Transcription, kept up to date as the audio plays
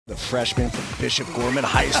The freshman from Bishop Gorman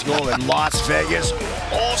High School in Las Vegas.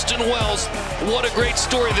 Austin Wells, what a great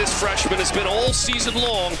story this freshman has been all season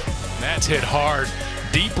long. That's hit hard,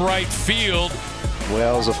 deep right field.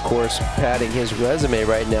 Wells, of course, padding his resume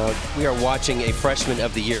right now. We are watching a freshman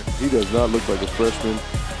of the year. He does not look like a freshman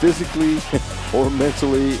physically or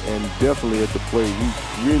mentally, and definitely at the plate.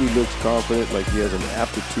 He really looks confident, like he has an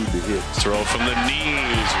aptitude to hit. Throw from the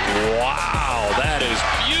knees. Wow, that is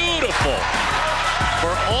beautiful. For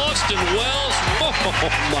Austin Wells, oh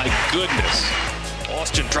my goodness.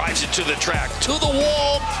 Austin drives it to the track, to the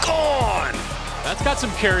wall, gone. That's got some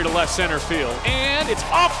carry to left center field. And it's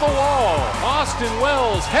off the wall. Austin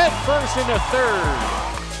Wells head first into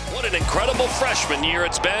third. What an incredible freshman year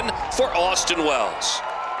it's been for Austin Wells.